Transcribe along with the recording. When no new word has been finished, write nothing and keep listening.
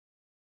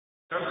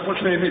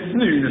Franchement,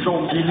 maintenu, ils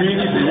sont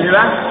diminués, c'est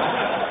là.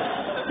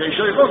 C'est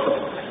schon was.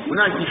 Und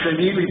dann die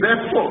Familie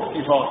wegflog,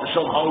 die Vater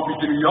schon halbe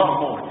 3 Jahre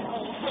geworden.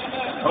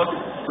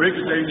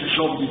 Irgendwann ist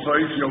schon die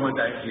 5 Jahre und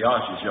denke, ja,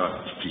 es ist ja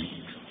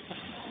Zeit.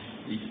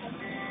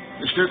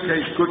 Das Stück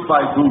heißt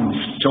Goodbye Booze,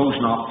 Joe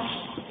Schnaps.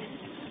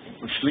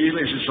 Und das Schlimme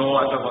ist es so,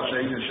 was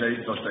einer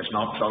sagt, dass der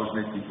Schnaps alles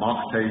mit ihm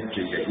gemacht hat,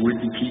 sie eine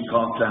gute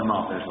Kika zusammen,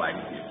 aber es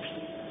reicht nicht.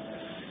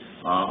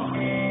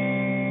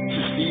 Es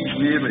ist viel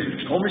schlimmer.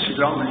 Das Komische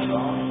daran ist,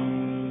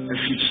 es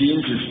ist ein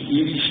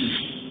irisches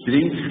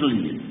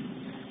Trinkerlied.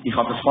 Ich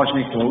habe das fast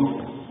nicht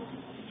geglaubt.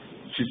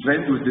 Seit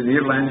wann tut den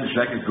Irländer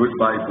sagen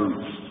Goodbye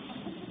Booze?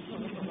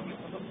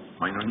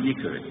 Habe ich noch nie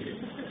gehört.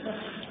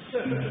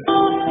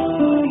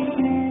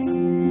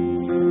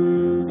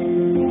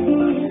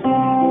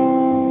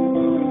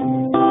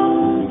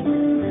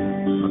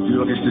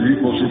 Natürlich ist der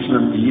Rhythmus jetzt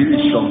nicht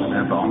irisch, sondern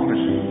eben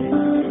anders.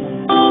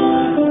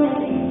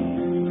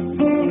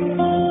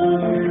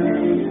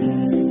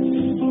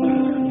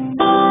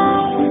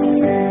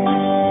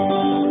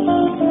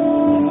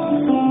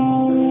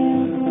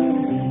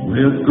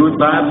 Well,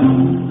 goodbye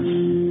booze,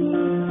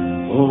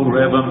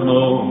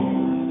 forevermore.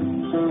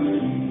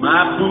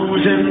 My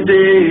boozing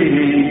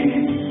days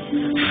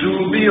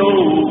soon be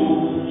old.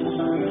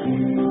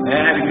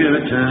 Had a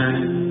good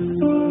time,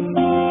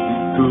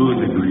 good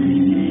agree.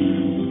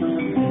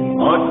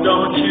 Oh,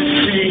 don't you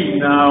see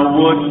now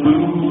what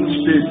booze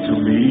did to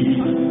me?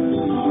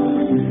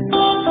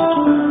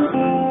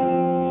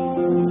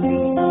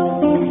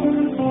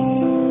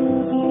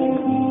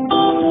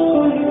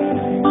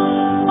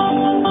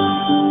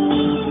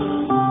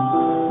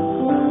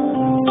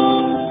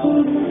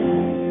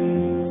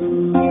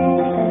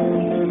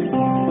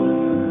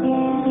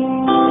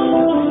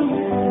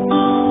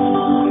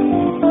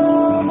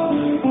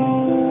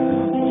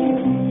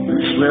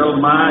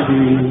 My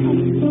head,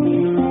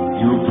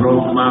 you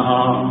broke my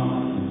heart.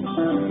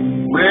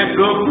 Well,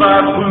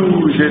 goodbye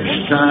booze,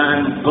 it's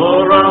time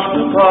for us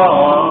to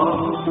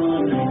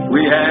part.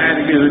 We had a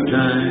good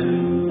time,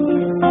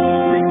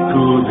 we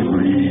could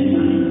agree.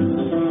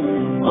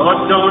 Oh,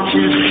 don't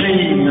you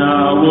see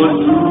now what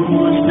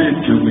booze did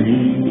to me?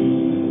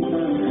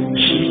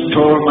 She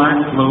tore my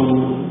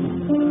clothes,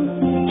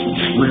 she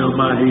swelled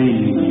my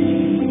head.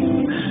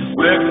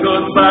 Well,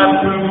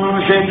 goodbye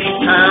booze, it's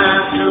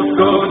time to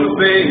go to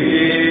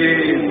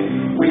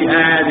bed. We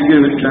had a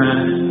good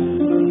time,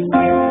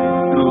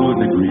 good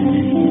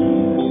agree.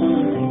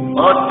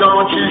 Oh,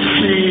 don't you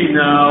see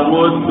now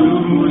what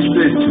booze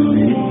did to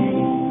me?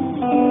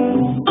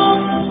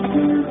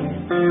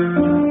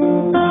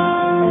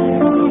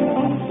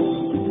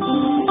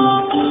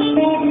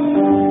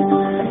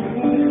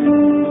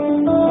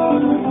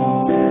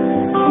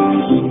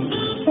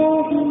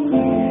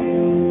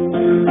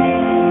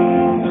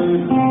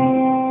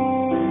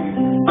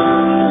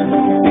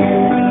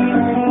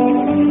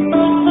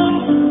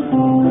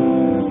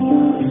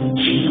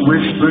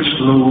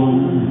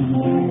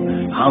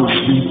 How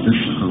sweet the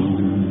slow.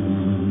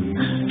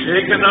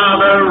 Take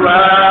another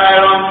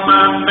ride on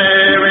my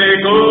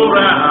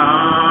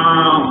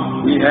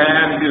merry-go-round. We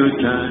had a good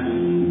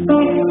time,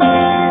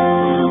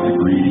 good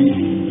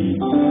agree.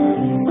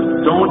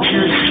 Don't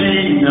you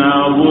see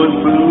now what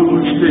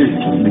blues did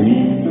to me?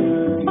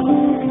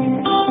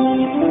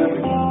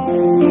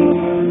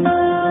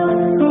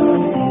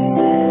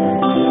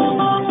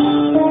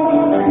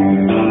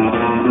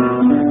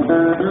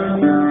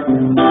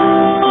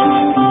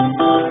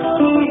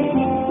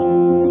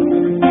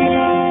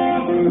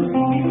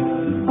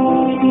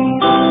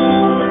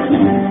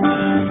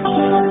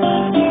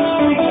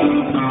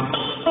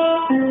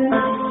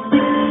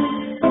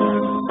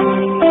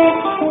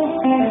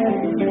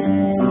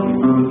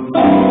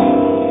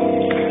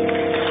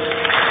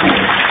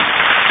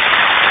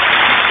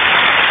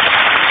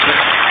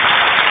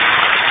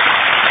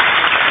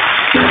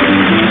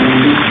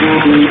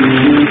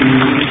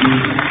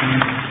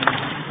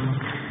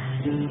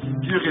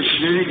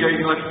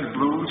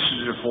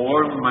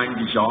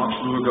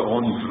 Anschauen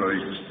ohne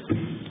Freude.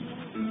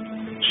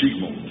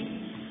 Sigmund,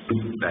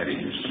 der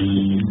ist.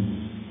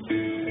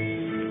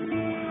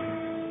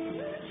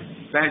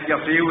 Der hat ja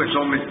viel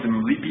so mit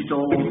dem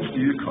Libido zu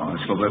tun gehabt.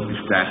 Das ist, glaube ich,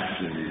 etwas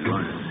Dessen.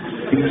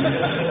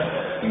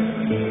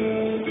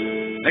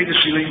 Nein, das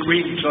ist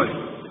Linguin, sorry.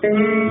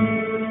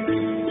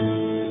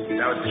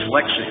 Der hat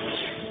Dyslexics.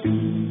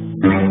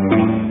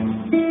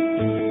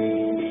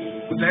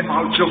 Und dann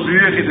halt schon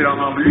früher in der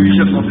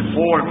Analyse von der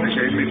Form, das ist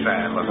immer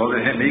gefährlich, oder?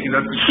 Er hat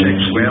irgendetwas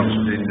Sexuelles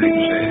drin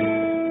gesehen.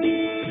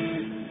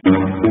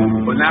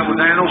 Und dann, wo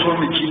er noch so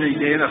mit seinen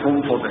Ideen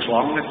kommt von den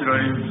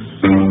Schlangenträumen,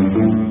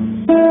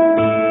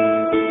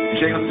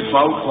 ist eigentlich der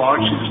Fall klar,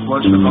 dass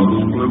plötzlich auch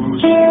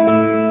Blues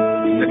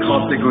in der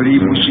Kategorie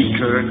Musik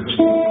gehört.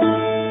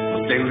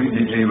 Und die Leute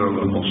nicht mehr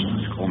hören, was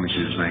komisch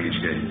ist, wenn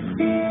es geht.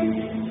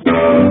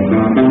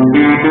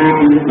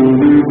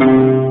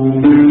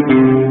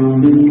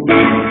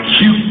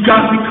 You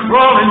got me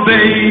crawling,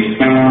 babe.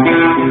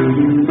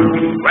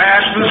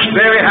 Grass was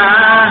very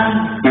high.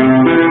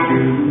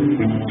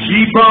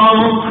 Keep on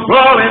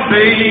crawling,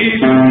 babe.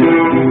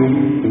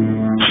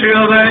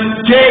 till the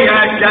day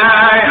I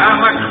die,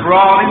 I'm a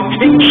crawling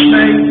king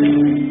snake.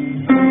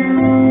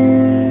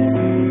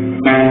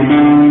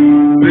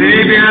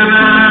 Baby, and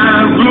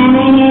I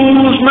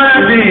lose my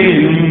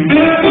name.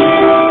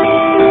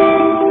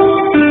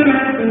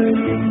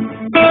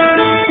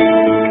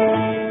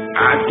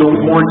 I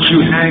don't want you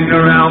hanging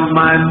around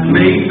my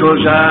mate,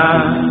 'cause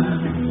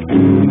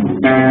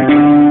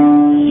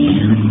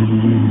use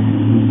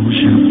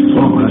you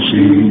for my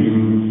shame.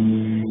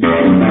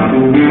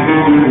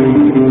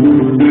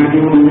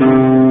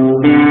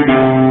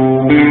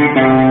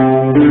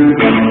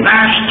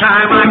 Last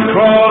time I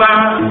crawled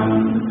out,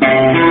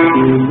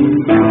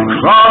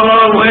 crawled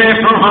away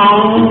from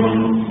home,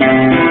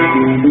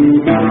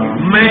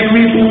 made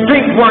me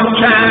think one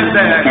time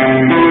that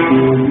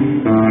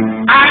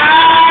I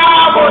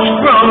was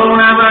grown.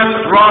 I'm a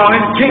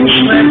crawling king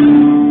snake.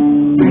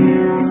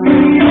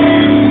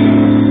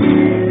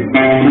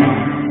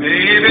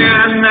 Baby,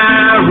 and I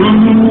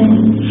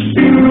lose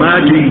my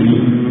dream.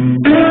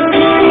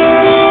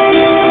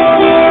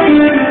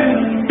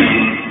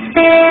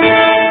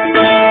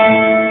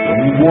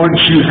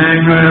 Once you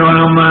hang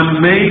around my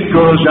mate,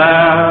 'cause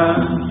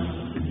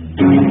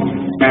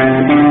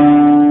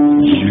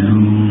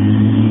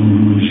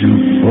use you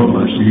for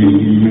my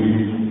seed.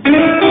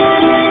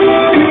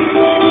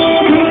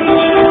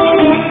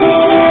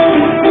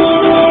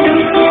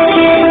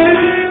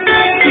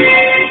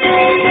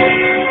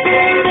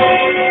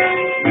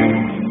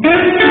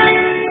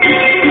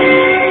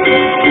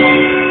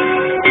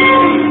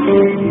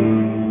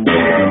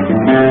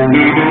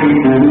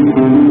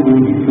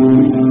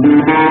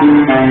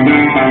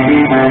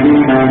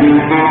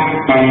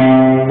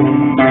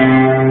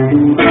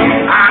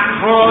 I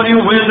crawl in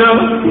your window,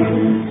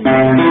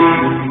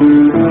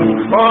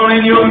 crawl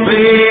in your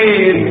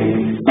bed,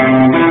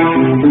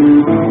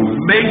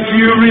 make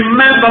you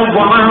remember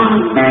one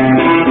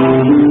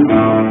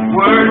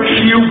words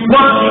you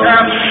once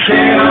have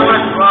said. I'm a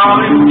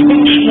crawling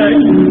king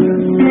snake.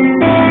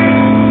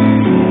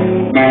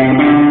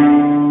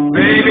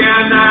 Baby,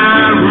 and I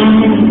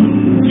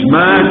lose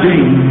my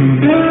dream.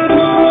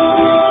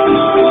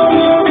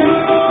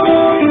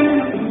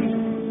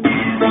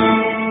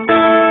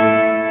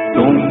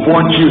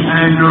 Once you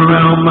hang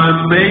around my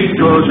mate,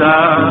 'cause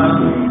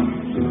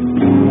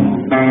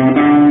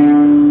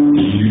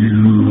use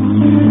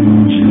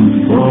you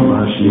for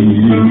my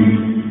seed.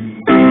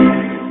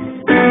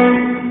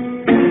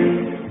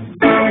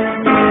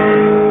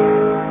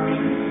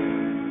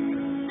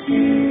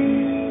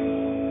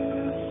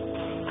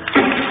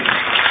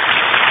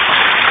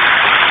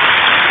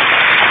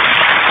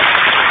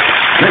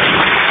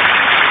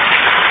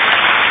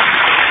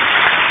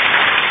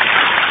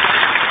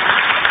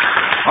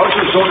 Also,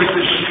 so wie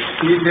das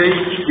hier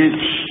geht,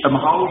 geht's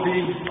halbe,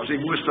 also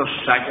ich muss das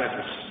sagen,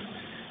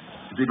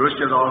 die wisst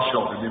ja das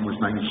schon, ich muss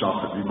manche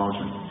Sachen wie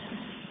machen.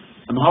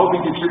 Halbe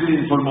gibt es wieder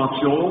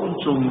Informationen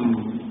zum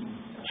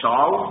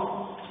Saal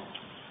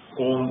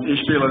und ich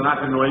spiele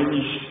nachher noch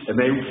einmal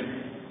eine Elf.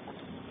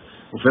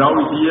 Und für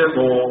alle die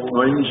noch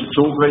einmal einen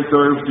Zug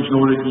auf die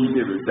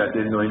Schnurrengeige, würde ich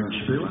dann noch einmal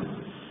spielen.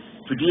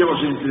 Für die, die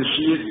es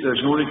interessiert,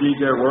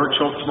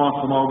 Schnurrengeige-Workshops zu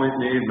machen, mal mit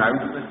mir,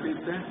 meldet euch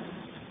bitte.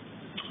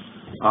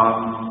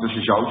 Das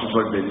ist alles so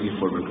ein Bereich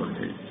von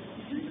Möglichkeit.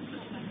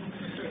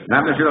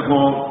 Nehmen wir vielleicht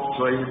noch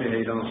zwei, wir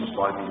haben dann noch ein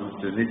paar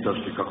Minuten, nicht, dass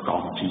ich ganz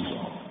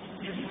einschlafe.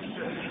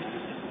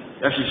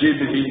 Es ist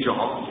immerhin schon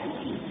halb.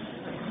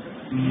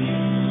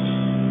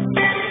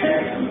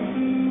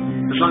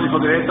 Das habe ich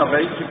von der Rita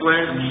Baker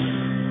gelernt.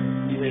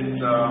 Die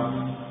hat,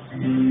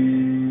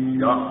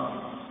 ja,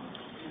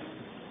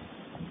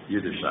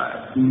 jeder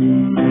sagt.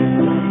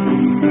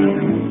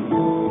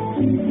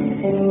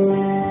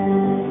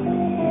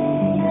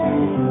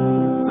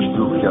 Das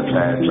braucht ja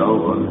kein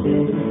Zauber.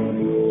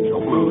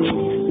 Schon gut.